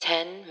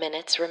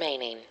minutes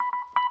remaining.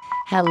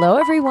 Hello,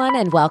 everyone,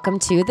 and welcome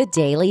to the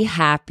Daily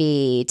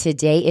Happy.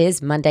 Today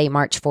is Monday,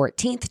 March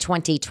 14th,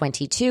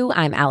 2022.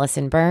 I'm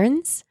Allison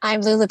Burns. I'm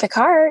Lulu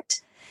Picard.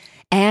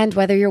 And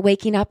whether you're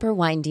waking up or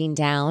winding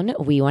down,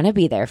 we want to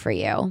be there for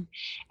you.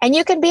 And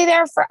you can be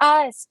there for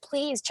us.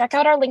 Please check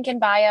out our link in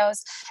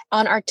bios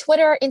on our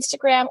Twitter,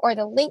 Instagram, or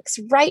the links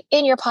right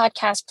in your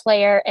podcast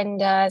player,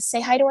 and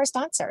say hi to our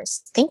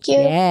sponsors. Thank you.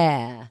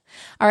 Yeah.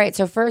 All right.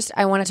 So first,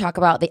 I want to talk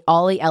about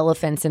all the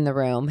elephants in the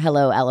room.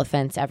 Hello,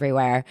 elephants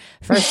everywhere.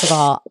 First of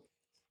all,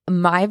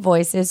 my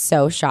voice is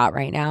so shot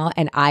right now,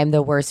 and I'm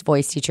the worst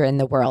voice teacher in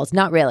the world.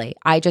 Not really.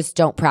 I just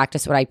don't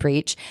practice what I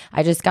preach.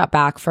 I just got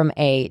back from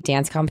a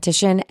dance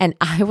competition, and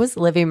I was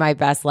living my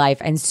best life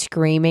and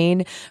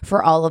screaming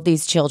for all of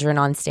these children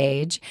on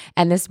stage.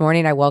 And this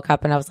morning I woke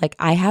up and I was like,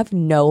 I have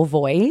no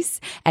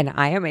voice, and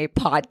I am a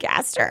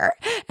podcaster.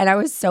 And I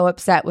was so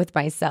upset with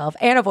myself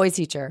and a voice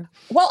teacher.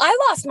 Well, I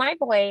lost my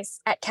voice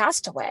at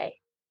Castaway.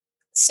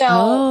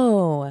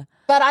 So,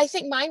 but I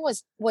think mine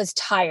was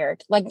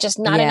tired, like just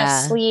not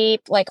enough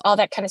sleep, like all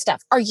that kind of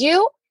stuff. Are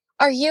you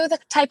the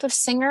type of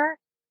singer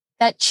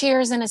that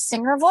cheers in a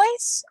singer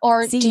voice,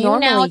 or do you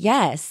normally now?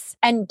 Yes.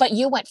 But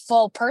you went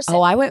full person.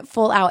 Oh, I went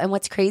full out. And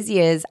what's crazy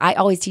is I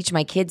always teach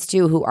my kids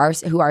too, who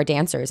are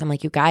dancers. I'm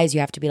like, you guys, you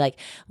have to be like,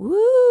 woo,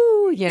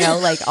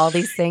 like all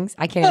these things.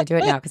 I can't even do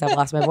it now because I've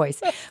lost my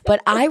voice. But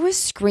I was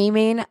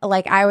screaming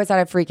like I was at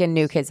a freaking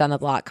New Kids on the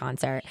Block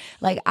concert.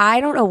 Like,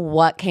 I don't know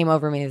what came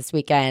over me this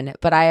weekend,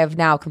 but I have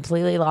now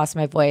completely lost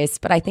my voice.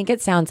 But I think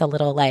it sounds a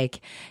little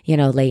like,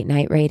 late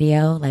night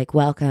radio. Like,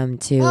 welcome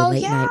to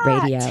late night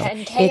radio.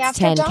 10K it's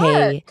after 10K.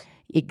 dark.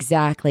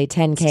 Exactly.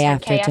 10K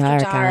after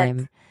dark.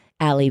 I'm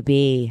Allie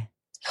B.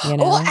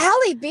 Oh,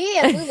 Allie B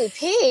and Lulu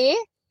P.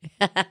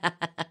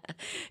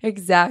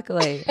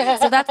 Exactly.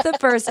 So that's the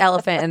first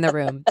elephant in the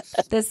room.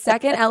 The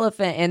second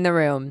elephant in the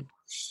room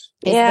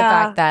is the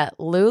fact that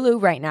Lulu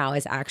right now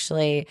is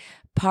actually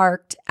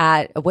parked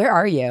at, where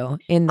are you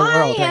in the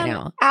world right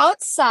now?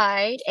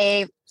 Outside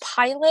a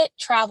pilot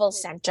travel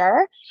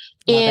center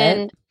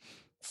in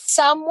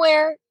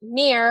somewhere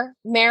near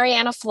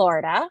Marianna,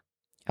 Florida.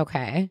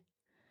 Okay.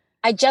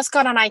 I just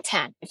got on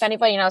I-10. If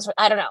anybody knows,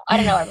 I don't know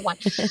everyone.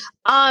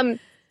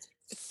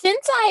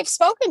 Since I've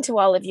spoken to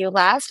all of you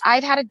last,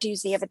 I've had a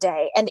doozy of a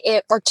day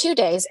or 2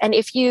 days. And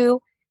if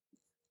you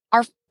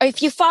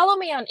follow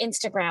me on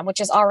Instagram,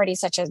 which is already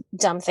such a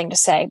dumb thing to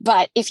say,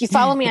 but if you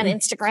follow me on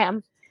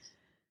Instagram,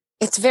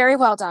 it's very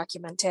well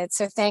documented.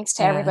 So thanks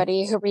to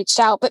everybody who reached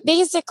out. But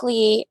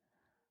basically,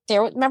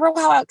 remember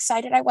how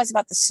excited I was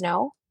about the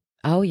snow?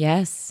 Oh,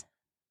 yes.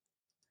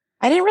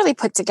 I didn't really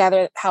put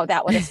together how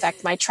that would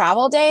affect my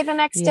travel day the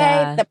next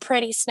day. The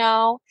pretty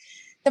snow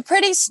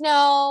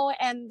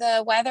and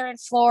the weather in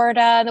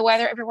Florida and the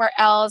weather everywhere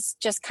else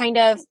just kind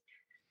of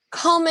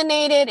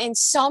culminated in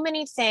so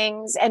many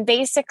things. And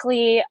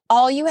basically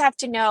all you have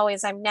to know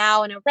is I'm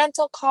now in a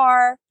rental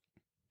car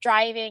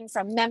driving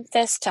from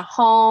Memphis to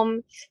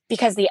home,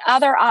 because the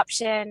other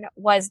option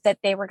was that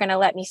they were going to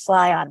let me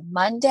fly on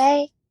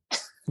Monday.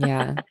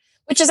 Yeah.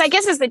 Which is, I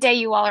guess, is the day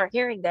you all are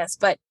hearing this,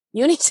 but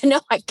you need to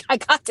know I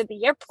got to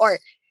the airport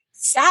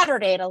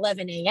Saturday at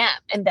 11 a.m.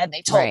 And then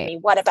they told me,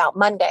 what about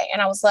Monday?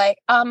 And I was like,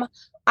 I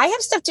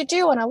have stuff to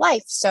do in a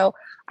life, so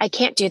I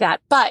can't do that.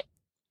 But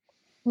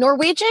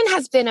Norwegian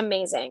has been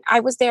amazing.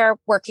 I was there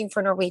working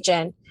for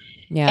Norwegian.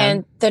 Yeah.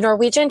 And the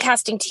Norwegian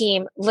casting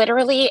team,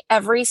 literally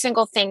every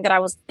single thing that I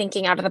was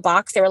thinking out of the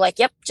box, they were like,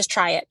 yep, just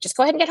try it. Just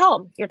go ahead and get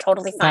home. You're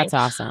totally fine. That's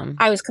awesome.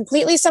 I was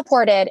completely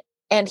supported.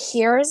 And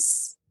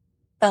here's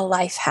the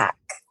life hack.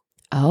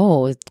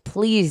 Oh,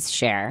 please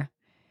share.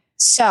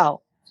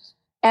 So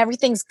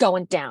everything's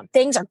going down.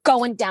 Things are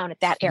going down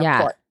at that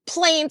airport. Yeah.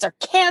 Planes are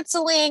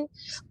canceling.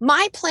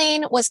 My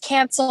plane was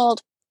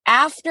canceled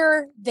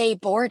after they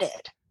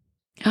boarded.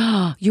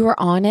 Oh, you were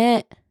on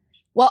it?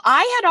 Well,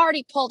 I had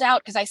already pulled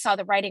out because I saw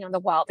the writing on the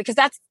wall, because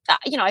that's,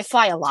 I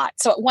fly a lot.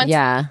 So once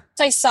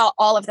I saw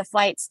all of the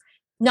flights,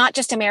 not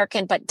just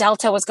American, but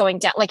Delta was going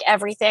down, like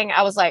everything.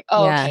 I was like,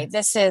 okay,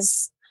 this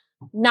is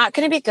not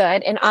going to be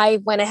good. And I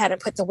went ahead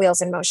and put the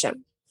wheels in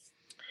motion.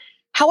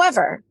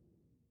 However,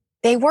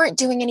 they weren't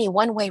doing any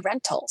one-way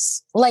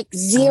rentals. Like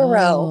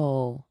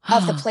zero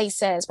of the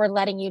places were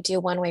letting you do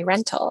one-way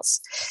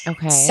rentals.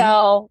 Okay.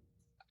 So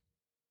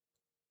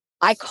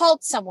I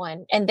called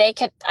someone, and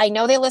I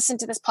know they listen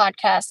to this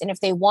podcast. And if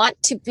they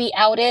want to be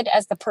outed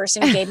as the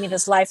person who gave me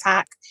this life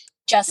hack,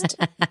 just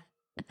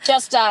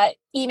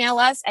email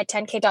us at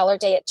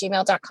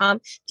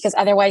 10kdollarday@gmail.com, because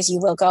otherwise you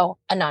will go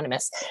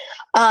anonymous.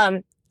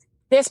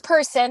 This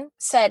person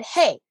said,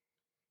 hey,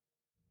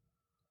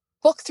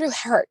 book through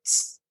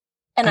Hertz.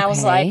 And I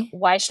was like,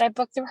 why should I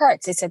book through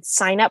Hertz? They said,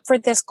 sign up for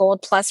this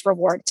Gold Plus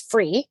reward. It's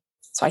free.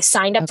 So I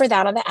signed up for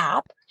that on the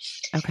app.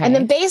 Okay. And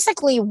then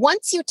basically,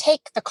 once you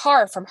take the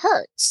car from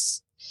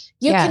Hertz,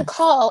 you can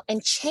call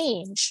and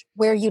change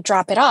where you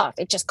drop it off.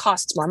 It just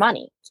costs more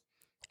money.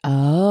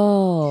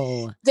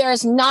 Oh.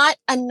 There's not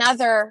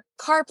another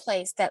car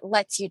place that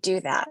lets you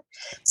do that.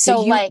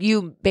 So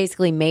you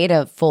basically made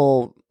a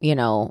full,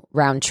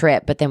 round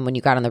trip, but then when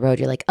you got on the road,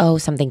 you're like, oh,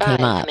 something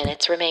came up. 5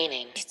 minutes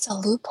remaining. It's a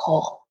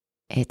loophole.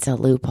 It's a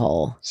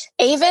loophole.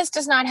 Avis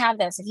does not have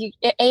this.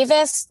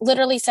 Avis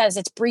literally says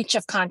it's breach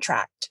of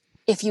contract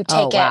if you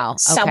take it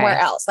somewhere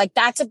else. Like,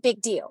 that's a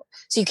big deal.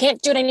 So you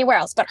can't do it anywhere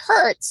else. But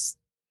Hertz,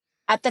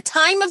 at the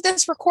time of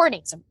this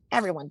recording, so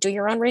everyone do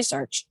your own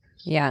research.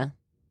 Yeah.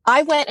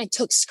 I went and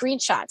took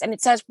screenshots, and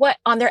it says what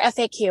on their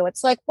FAQ.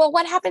 It's like, well,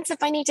 what happens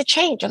if I need to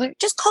change? I'm like,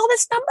 just call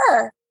this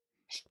number.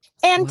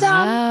 And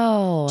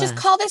just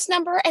call this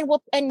number,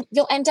 and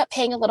you'll end up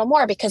paying a little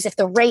more, because if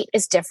the rate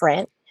is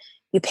different,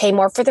 you pay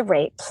more for the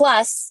rate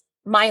plus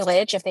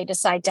mileage if they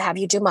decide to have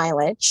you do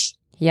mileage.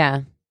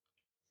 Yeah.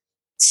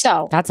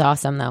 So that's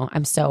awesome, though.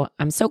 I'm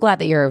so glad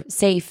that you're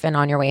safe and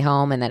on your way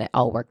home, and that it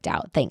all worked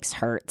out. Thanks,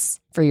 Hertz,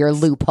 for your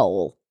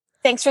loophole.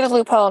 Thanks for the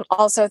loophole. And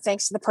also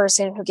thanks to the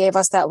person who gave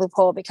us that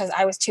loophole, because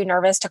I was too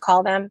nervous to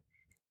call them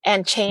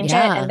and change it.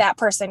 And that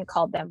person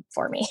called them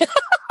for me.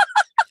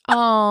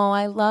 Oh,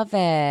 I love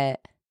it.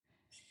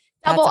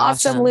 Double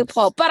awesome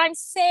loophole. But I'm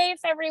safe,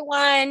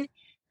 everyone.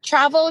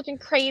 Travel has been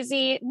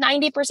crazy.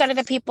 90% of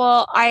the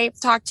people I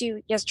talked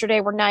to yesterday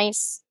were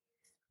nice.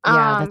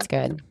 Yeah, that's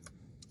good.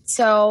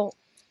 So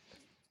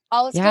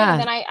all is good.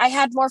 And then I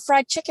had more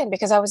fried chicken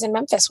because I was in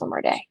Memphis one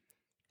more day.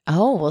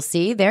 Oh, well,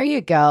 see, there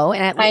you go.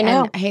 And I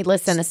know. And, hey,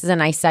 listen, this is a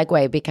nice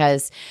segue,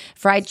 because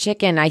fried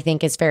chicken, I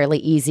think, is fairly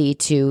easy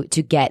to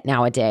get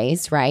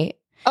nowadays, right?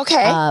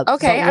 Okay.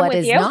 Okay. But what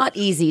is not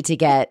easy to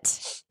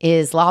get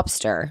is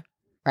lobster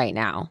right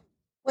now.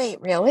 Wait,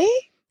 really?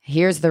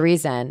 Here's the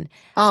reason.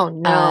 Oh,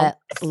 no.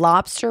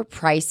 Lobster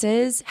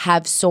prices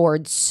have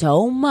soared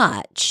so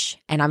much,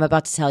 and I'm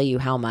about to tell you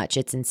how much.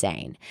 It's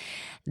insane,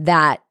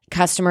 that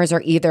customers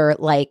are either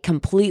like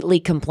completely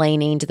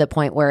complaining to the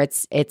point where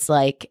it's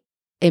like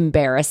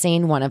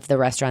embarrassing. One of the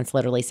restaurants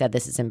literally said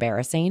this is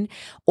embarrassing,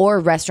 or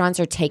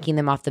restaurants are taking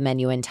them off the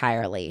menu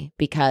entirely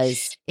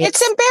because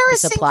it's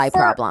embarrassing. A supply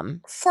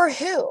problem. For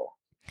who?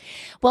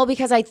 Well,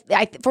 because I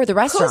for the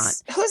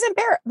restaurant. Who's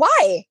embarrassed?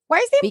 Why? Why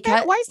is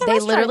the they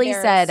literally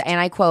said, and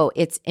I quote,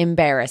 it's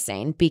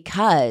embarrassing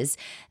because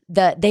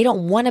they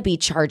don't want to be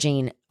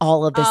charging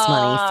all of this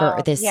money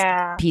for this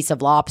piece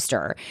of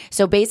lobster.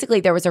 So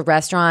basically, there was a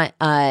restaurant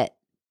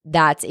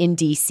that's in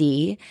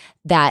DC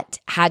that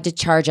had to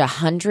charge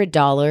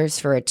 $100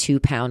 for a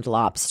 2-pound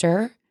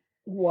lobster.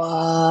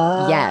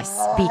 What? Yes,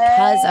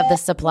 because of the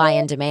supply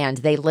and demand,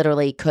 they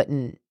literally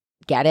couldn't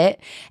get it.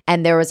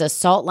 And there was a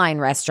salt line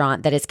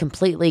restaurant that has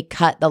completely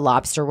cut the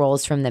lobster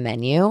rolls from the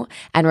menu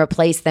and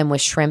replaced them with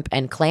shrimp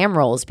and clam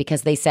rolls,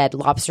 because they said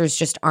lobsters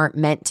just aren't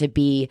meant to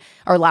be,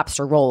 or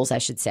lobster rolls, I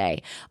should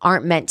say,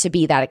 aren't meant to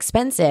be that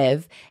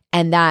expensive.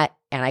 And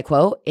I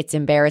quote, it's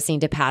embarrassing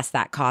to pass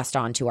that cost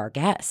on to our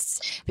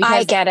guests. Because,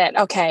 I get it.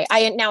 Okay.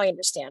 Now I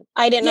understand.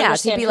 I didn't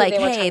understand. To be like,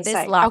 hey,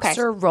 this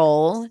lobster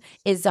roll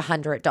is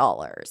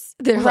 $100.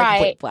 They're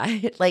like, wait, what?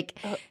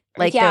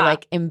 They're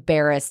like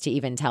embarrassed to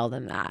even tell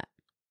them that.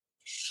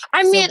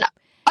 I mean,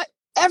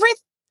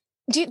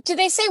 do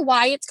they say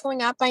why it's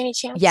going up by any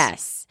chance?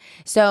 Yes.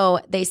 So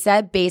they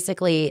said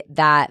basically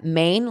that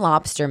Maine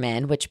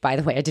lobstermen, which, by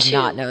the way, I did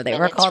not know they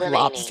were called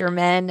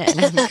lobstermen,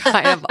 and I'm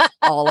kind of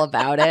all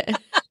about it.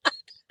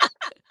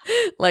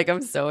 Like,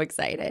 I'm so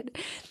excited.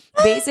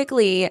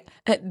 Basically,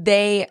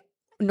 they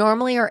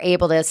normally are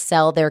able to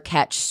sell their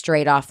catch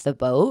straight off the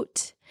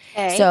boat.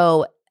 Okay.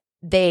 So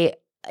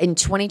in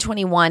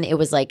 2021, it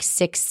was like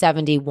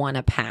 $6.71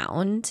 a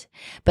pound,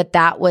 but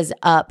that was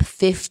up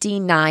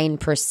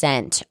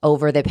 59%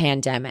 over the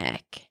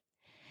pandemic,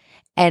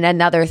 and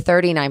another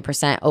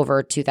 39%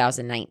 over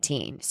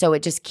 2019. So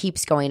it just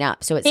keeps going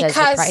up. So it says the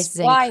price is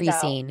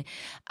increasing.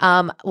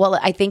 Well,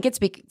 I think it's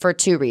for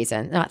two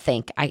reasons.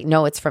 I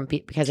know it's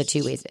because of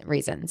two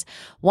reasons.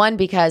 One,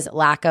 because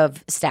lack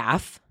of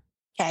staff.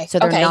 Okay. So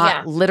they're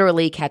not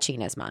literally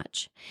catching as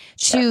much.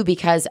 Sure. Two,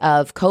 because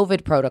of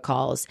COVID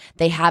protocols,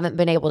 they haven't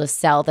been able to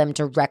sell them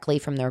directly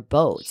from their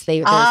boats.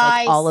 There's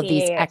like all of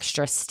these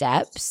extra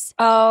steps.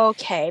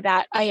 Okay,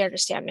 that I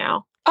understand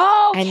now.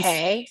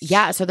 Okay.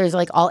 And so there's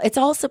like it's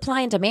all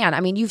supply and demand.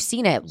 I mean, you've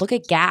seen it. Look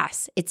at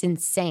gas. It's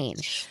insane.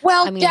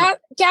 Well,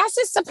 gas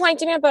is supply and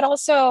demand, but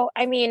also,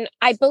 I mean,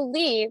 I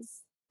believe,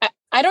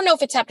 I don't know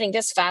if it's happening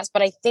this fast,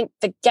 but I think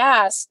the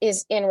gas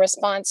is in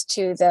response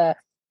to the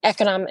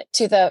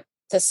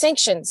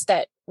sanctions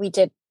that we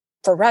did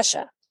for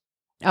Russia.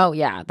 Oh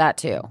yeah, that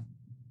too.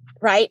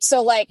 Right.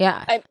 So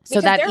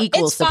so that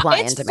equals supply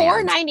and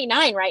demand. It's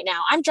 $4.99 right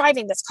now. I'm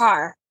driving this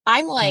car.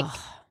 I'm like,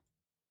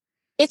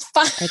 it's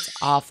fine. It's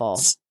awful.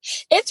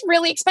 It's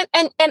really expensive.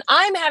 And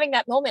I'm having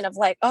that moment of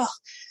like, oh,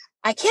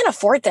 I can't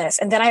afford this.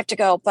 And then I have to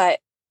go, but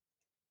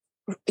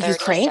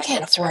Ukraine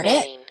can't afford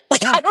it.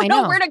 Like, I don't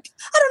know where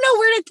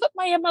to put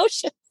my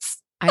emotions.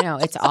 I know,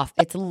 it's off.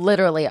 It's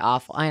literally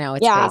awful. I know,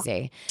 it's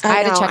crazy. I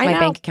had to check my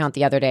bank account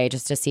the other day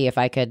just to see if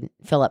I could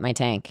fill up my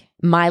tank.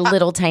 My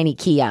little tiny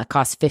Kia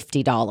cost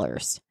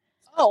 $50.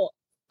 Oh,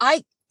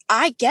 I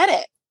get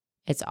it.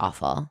 It's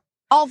awful.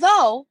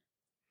 Although,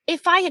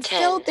 if I had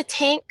filled the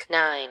tank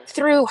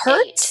through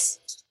Hertz,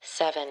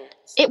 7,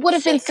 it would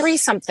have been 3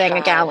 something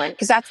a gallon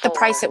because that's the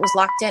price it was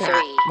locked in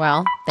at.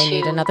 Well, they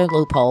need another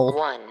loophole.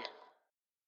 1.